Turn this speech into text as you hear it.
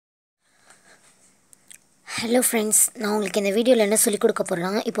Hello friends, நான் உங்களுக்கு இந்த வீடியோவில் என்ன சொல்லிக் கொடுக்க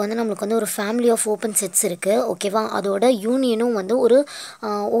போகிறேன்னா இப்போ வந்து நம்மளுக்கு வந்து ஒரு ஃபேமிலி ஆஃப் ஓப்பன் செட்ஸ் இருக்குது ஓகேவா. அதோட யூனியனும் வந்து ஒரு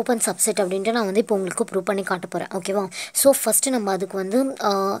ஓப்பன் சப்செட் அப்படின்ட்டு நான் வந்து இப்போ உங்களுக்கு ப்ரூவ் பண்ணி காட்ட போகிறேன் ஓகேவா. ஸோ ஃபஸ்ட்டு நம்ம அதுக்கு வந்து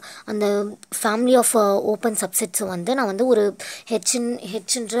அந்த ஃபேமிலி ஆஃப் ஓப்பன் சப்செட்ஸை வந்து நான் வந்து ஒரு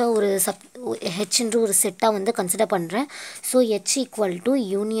ஹெச்ன்ற ஒரு செட்டாக வந்து கன்சிடர் பண்ணுறேன். So H equal to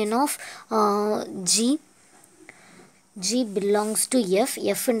union of G belongs to F.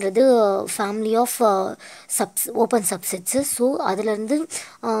 Fன்றது family of open subsets. So அதிலேருந்து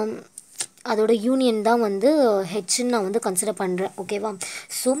அதோட யூனியன் தான் வந்து ஹெச்ன்னு நான் வந்து கன்சிடர் பண்ணுறேன் ஓகேவா.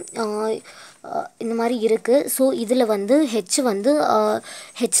 ஸோ இந்த மாதிரி இருக்குது. ஸோ இதில் வந்து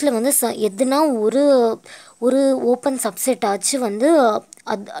ஹெச்சில் வந்து எதுனா ஒரு ஓப்பன் சப்செட் ஆச்சு வந்து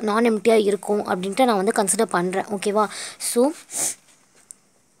அது நான் எம்டியாக இருக்கும் அப்படின்ட்டு நான் வந்து கன்சிடர் பண்ணுறேன் ஓகேவா. So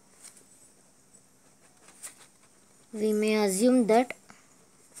we may assume that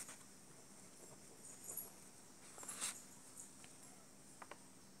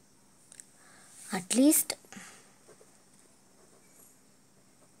at least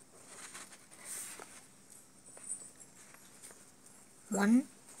one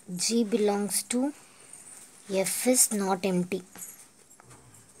G belongs to F is not empty.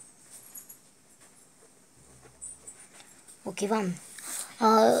 Okay va.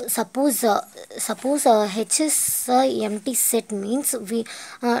 Suppose H is empty set means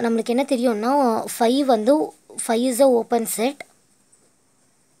நம்மளுக்கு என்ன தெரியும்னா 5 is a open set.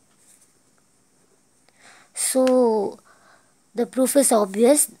 So the proof is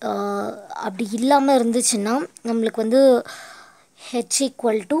obvious. அப்படி இல்லாமல் இருந்துச்சுன்னா நம்மளுக்கு வந்து H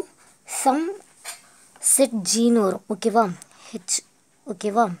equal to some set Gன்னு வரும் ஓகேவா. H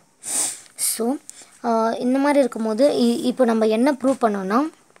ஓகேவா. ஸோ இந்த மாதிரி இருக்கும்போது இப்போ நம்ம என்ன ப்ரூவ் பண்ணோம்னா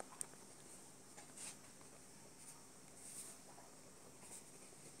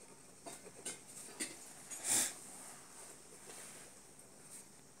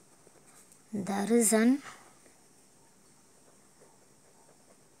there is an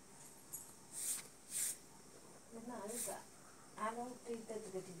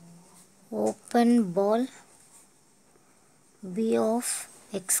open ball B of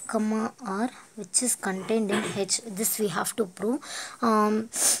X comma R which is contained in H. This we have to prove.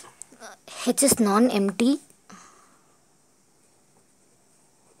 H is non-empty.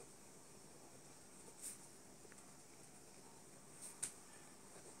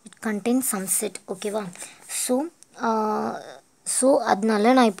 It contains some set. Okay va. So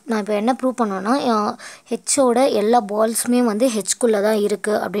அதனால நான் இப்போ என்ன prove பண்ணோன்னா ஹெச்சோட எல்லா பால்ஸுமே வந்து ஹெச்குள்ளே தான்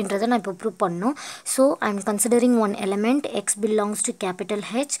இருக்குது அப்படின்றத நான் இப்போ ப்ரூவ் பண்ணணும். So I am considering one element X belongs to capital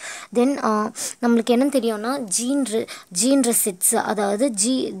H. தென் நம்மளுக்கு என்ன தெரியும்னா ஜீன்ற செட்ஸ், அதாவது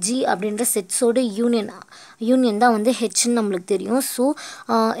ஜி அப்படின்ற செட்ஸோட யூனியன் தான் வந்து ஹெச்ன்னு நம்மளுக்கு தெரியும். So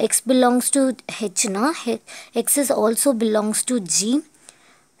X belongs to ஹெச்னா X is also belongs to G.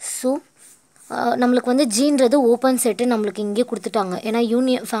 So நம்மளுக்கு வந்து ஜீன்றது ஓப்பன் செட்டு நம்மளுக்கு இங்கே கொடுத்துட்டாங்க. ஏன்னா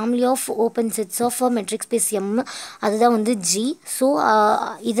family of open sets of metric space M அதுதான் வந்து ஜி. ஸோ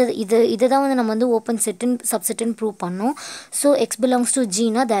இதை தான் வந்து நம்ம வந்து ஓப்பன் செட்டுன்னு சப்செட்டுன்னு ப்ரூவ் பண்ணோம். So X belongs to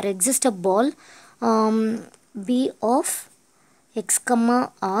Jeena there exist a ball P of X comma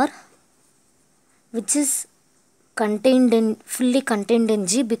R which is fully contained in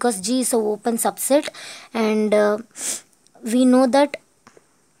G because G is a open subset and we know that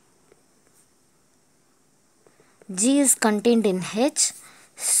G is contained in H.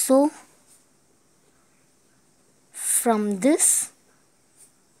 So from this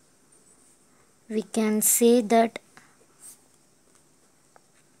we can say that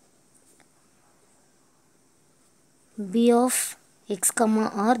B of X comma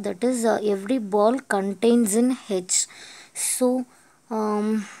R, that is every ball contains in H. So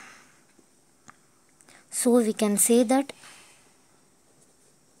we can say that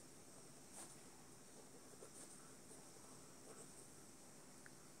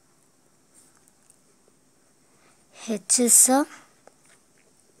H is a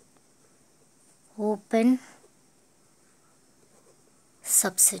open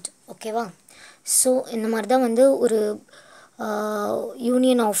subset ஓகேவா. So இந்த மாதிரி தான் வந்து ஒரு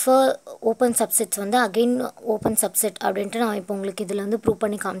union of open subsets வந்து again open subset அப்படின்ட்டு நான் இப்போ உங்களுக்கு இதில் வந்து ப்ரூவ்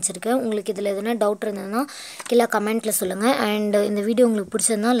பண்ணி காமிச்சிருக்கேன். உங்களுக்கு இதில் எதுனா டவுட் இருந்ததுன்னா கீழே கமெண்ட்டில் சொல்லுங்கள். அண்ட் இந்த வீடியோ உங்களுக்கு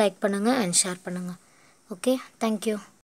பிடிச்சிருந்தா லைக் பண்ணுங்கள் அண்ட் ஷேர் பண்ணுங்கள். Okay, thank you.